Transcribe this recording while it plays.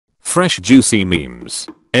Fresh juicy memes.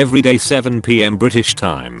 Every day 7 PM British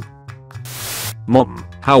time. Mom,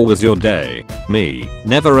 how was your day? Me,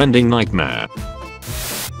 never ending nightmare.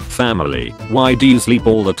 Family, why do you sleep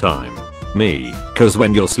all the time? Me, cause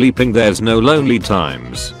when you're sleeping there's no lonely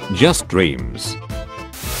times, just dreams.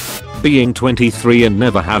 Being 23 and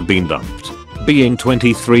never have been dumped. Being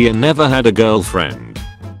 23 and never had a girlfriend.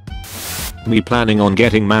 Me planning on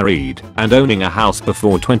getting married and owning a house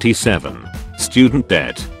before 27. Student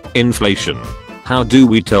debt. Inflation. How do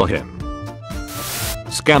we tell him?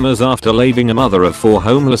 Scammers after leaving a mother of 4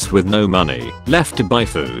 homeless with no money left to buy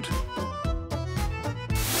food.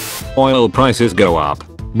 Oil prices go up.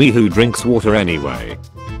 Me who drinks water anyway.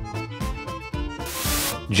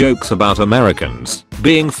 Jokes about Americans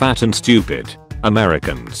being fat and stupid.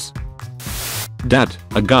 Americans. Dad,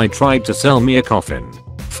 a guy tried to sell me a coffin.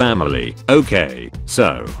 Family, okay,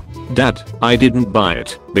 so. Dad, I didn't buy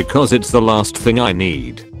it because it's the last thing I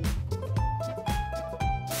need.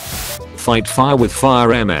 Fight fire with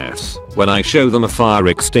fire MS when I show them a fire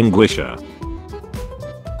extinguisher.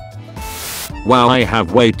 Wow, I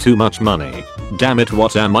have way too much money. Damn it,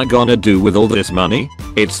 what am I gonna do with all this money?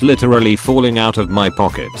 It's literally falling out of my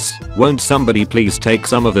pockets. Won't somebody please take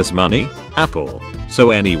some of this money? Apple.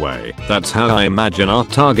 So anyway, that's how I imagine our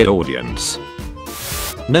target audience.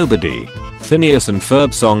 Nobody. Phineas and Ferb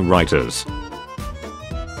songwriters.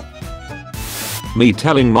 Me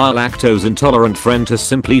telling my lactose intolerant friend to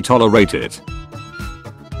simply tolerate it.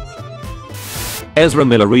 Ezra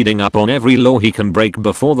Miller reading up on every law he can break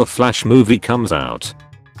before the Flash movie comes out.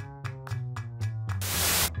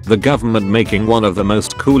 The government making one of the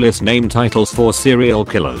most coolest name titles for serial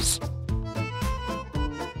killers.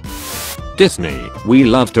 Disney, we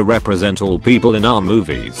love to represent all people in our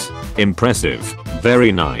movies. Impressive.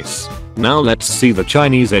 Very nice. Now let's see the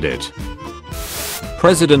Chinese edit.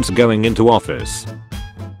 Presidents going into office.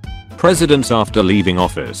 Presidents after leaving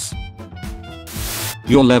office.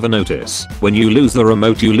 You'll ever notice, when you lose the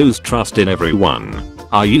remote you lose trust in everyone.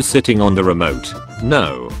 Are you sitting on the remote?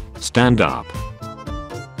 No. Stand up.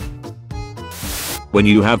 When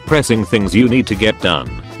you have pressing things you need to get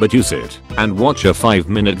done, but you sit and watch a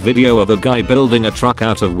 5-minute video of a guy building a truck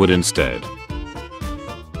out of wood instead.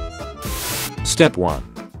 Step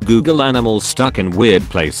 1. Google animals stuck in weird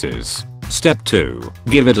places. Step 2.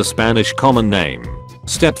 Give it a Spanish common name.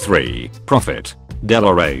 Step 3. Profit.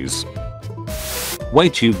 Dolores.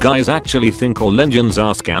 Wait, you guys actually think all legends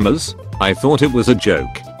are scammers? I thought it was a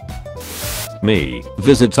joke. Me.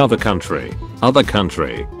 Visits other country. Other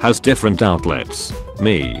country has different outlets.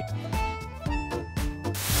 Me.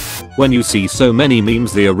 When you see so many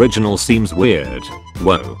memes the original seems weird.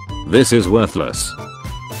 Whoa. This is worthless.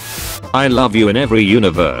 I love you in every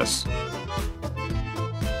universe.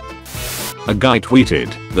 A guy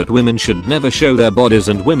tweeted that women should never show their bodies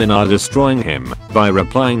and women are destroying him by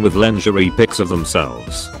replying with lingerie pics of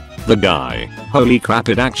themselves. The guy, holy crap,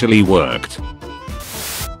 it actually worked.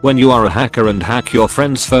 When you are a hacker and hack your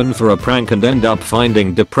friend's phone for a prank and end up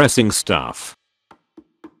finding depressing stuff.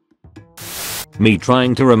 Me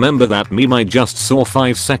trying to remember that meme I just saw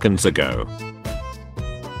 5 seconds ago.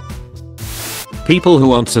 People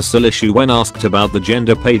who answer still issue when asked about the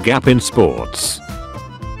gender pay gap in sports.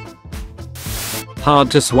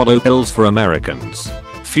 Hard to swallow pills for Americans.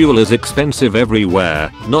 Fuel is expensive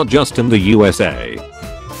everywhere, not just in the USA.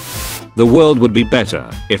 The world would be better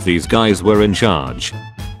if these guys were in charge.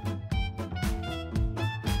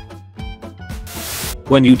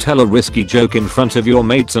 When you tell a risky joke in front of your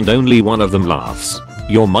mates and only one of them laughs.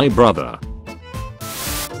 You're my brother.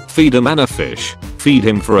 Feed a man a fish. Feed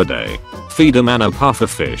him for a day. Feed a man a puffer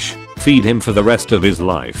fish. Feed him for the rest of his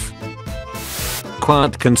life.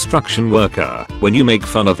 Quiet construction worker when you make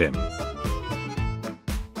fun of him.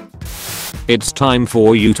 It's time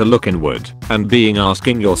for you to look inward and being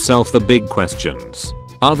asking yourself the big questions.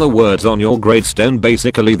 Are the words on your gravestone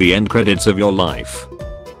basically the end credits of your life?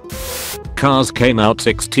 Cars came out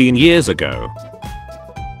 16 years ago.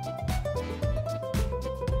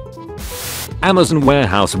 Amazon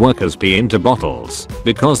warehouse workers pee into bottles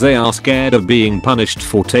because they are scared of being punished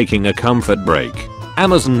for taking a comfort break.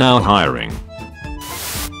 Amazon now hiring.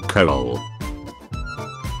 Coal.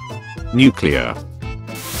 Nuclear.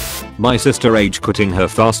 My sister age quitting her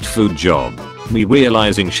fast food job. Me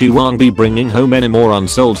realizing she won't be bringing home any more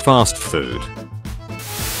unsold fast food.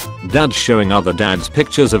 Dad showing other dads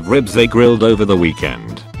pictures of ribs they grilled over the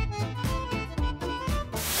weekend.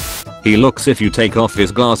 He looks if you take off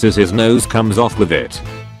his glasses his nose comes off with it.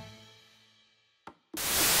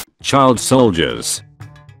 Child soldiers.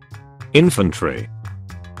 Infantry.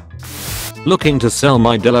 Looking to sell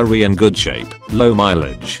my Delary in good shape, low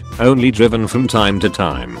mileage, only driven from time to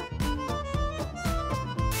time.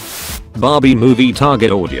 Barbie movie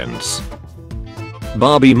target audience.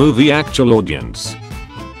 Barbie movie actual audience.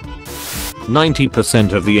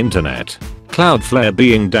 90% of the internet. Cloudflare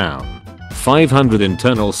being down. 500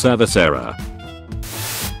 internal service error.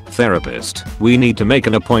 Therapist, we need to make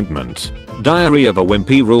an appointment. Diary of a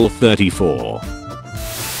Wimpy Rule 34.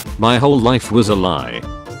 My whole life was a lie.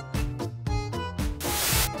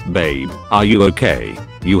 Babe, are you okay?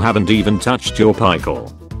 You haven't even touched your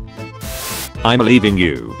pickle. I'm leaving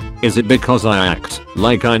you. Is it because I act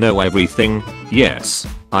like I know everything? Yes,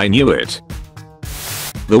 I knew it.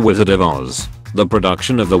 The Wizard of Oz. The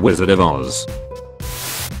production of The Wizard of Oz.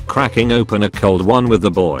 Cracking open a cold one with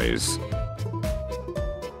the boys.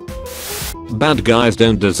 Bad guys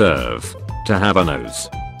don't deserve to have a nose.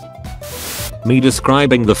 Me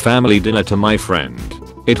describing the family dinner to my friend.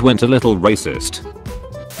 It went a little racist.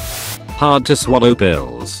 Hard to swallow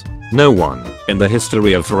pills. No one, in the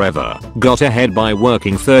history of forever, got ahead by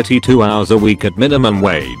working 32 hours a week at minimum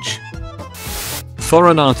wage.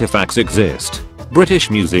 Foreign artifacts exist. British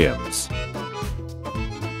museums.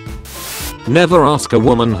 Never ask a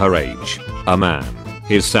woman her age, a man,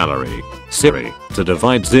 his salary, Siri, to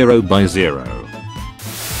divide 0 by 0.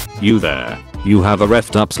 You there, you have a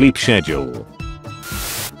reffed up sleep schedule.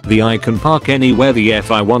 The I can park anywhere the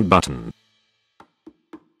F I want button.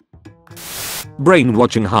 Brain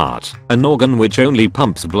watching heart, an organ which only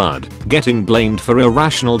pumps blood, getting blamed for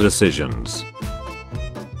irrational decisions.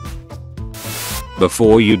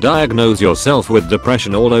 Before you diagnose yourself with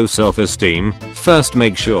depression or low self-esteem, first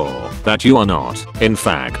make sure that you are not, in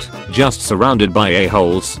fact, just surrounded by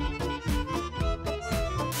a-holes.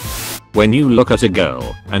 When you look at a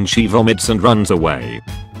girl and she vomits and runs away.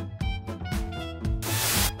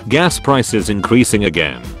 Gas prices increasing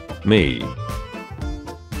again. Me.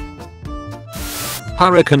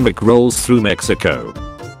 Hurricane Rick rolls through Mexico.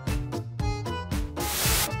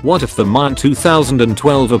 What if the Mayan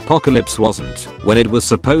 2012 apocalypse wasn't when it was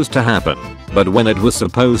supposed to happen, but when it was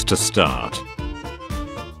supposed to start?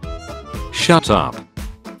 Shut up.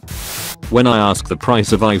 When I ask the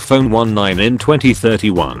price of iPhone 19 in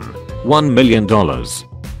 2031, $1 million.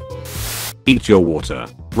 Eat your water.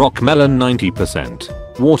 Rock melon 90%.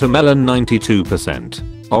 Watermelon 92%.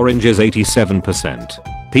 Oranges 87%.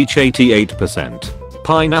 Peach 88%.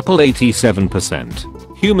 Pineapple 87%.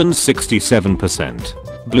 Humans 67%.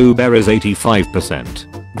 Blueberries 85%.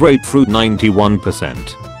 Grapefruit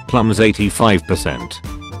 91%. Plums 85%.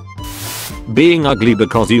 Being ugly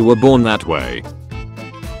because you were born that way.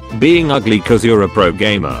 Being ugly cause you're a pro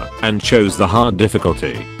gamer and chose the hard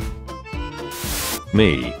difficulty.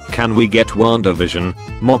 Me, can we get WandaVision?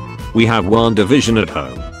 Mom, we have WandaVision at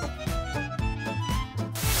home.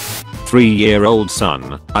 3-year-old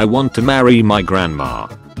son, I want to marry my grandma.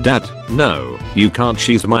 Dad, no, you can't,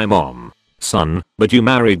 she's my mom. Son, but you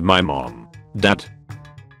married my mom. Dad.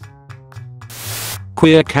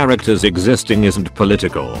 Queer characters existing isn't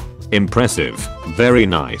political. Impressive, very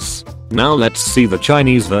nice. Now let's see the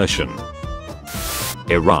Chinese version.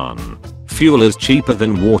 Iran. Fuel is cheaper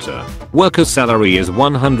than water. Worker's salary is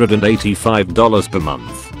 $185 per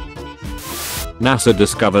month. NASA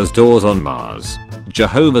discovers doors on Mars.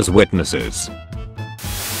 Jehovah's Witnesses.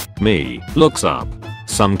 Me looks up.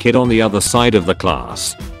 Some kid on the other side of the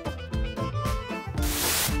class.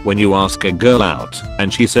 When you ask a girl out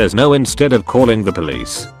and she says no instead of calling the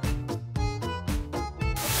police.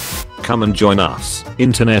 Come and join us,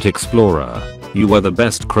 Internet Explorer. You are the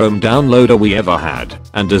best Chrome downloader we ever had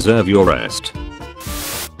and deserve your rest.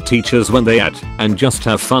 Teachers when they add and just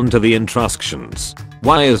have fun to the instructions.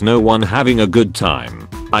 Why is no one having a good time?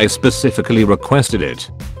 I specifically requested it.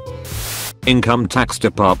 Income tax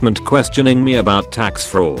department questioning me about tax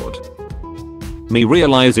fraud. Me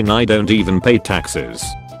realizing I don't even pay taxes.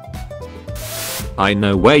 I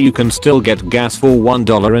know where you can still get gas for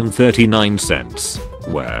 $1.39.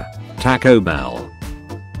 Where? Taco Bell.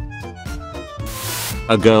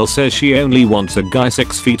 A girl says she only wants a guy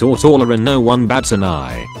 6 feet or taller and no one bats an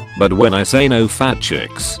eye. But when I say no fat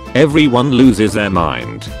chicks, everyone loses their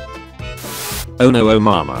mind. Oh no, oh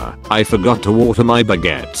mama, I forgot to water my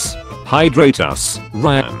baguettes. Hydrate us,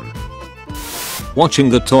 Ryan. Watching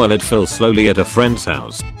the toilet fill slowly at a friend's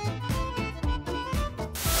house.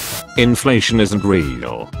 Inflation isn't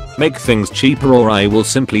real. Make things cheaper or I will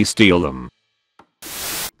simply steal them.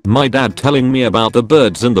 My dad telling me about the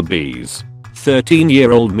birds and the bees.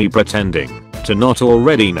 13-year-old me pretending to not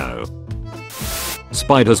already know.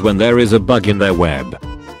 Spiders when there is a bug in their web.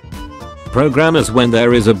 Programmers when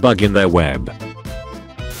there is a bug in their web.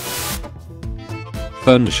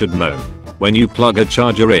 Phone should moan when you plug a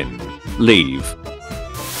charger in. Leave.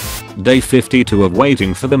 Day 52 of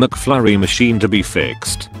waiting for the McFlurry machine to be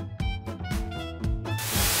fixed.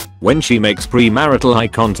 When she makes premarital eye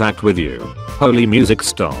contact with you, holy music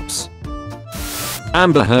stops.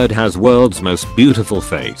 Amber Heard has world's most beautiful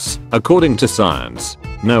face, according to science.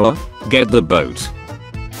 Noah, get the boat.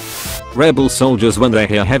 Rebel soldiers when they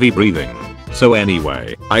hear heavy breathing. So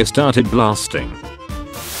anyway, I started blasting.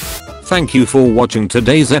 Thank you for watching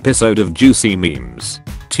today's episode of Juicy Memes.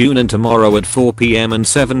 Tune in tomorrow at 4 PM and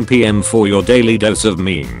 7 PM for your daily dose of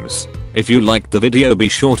memes. If you liked the video, be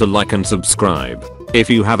sure to like and subscribe if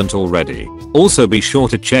you haven't already. Also be sure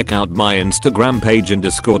to check out my Instagram page and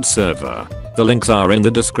Discord server. The links are in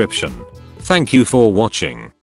the description. Thank you for watching.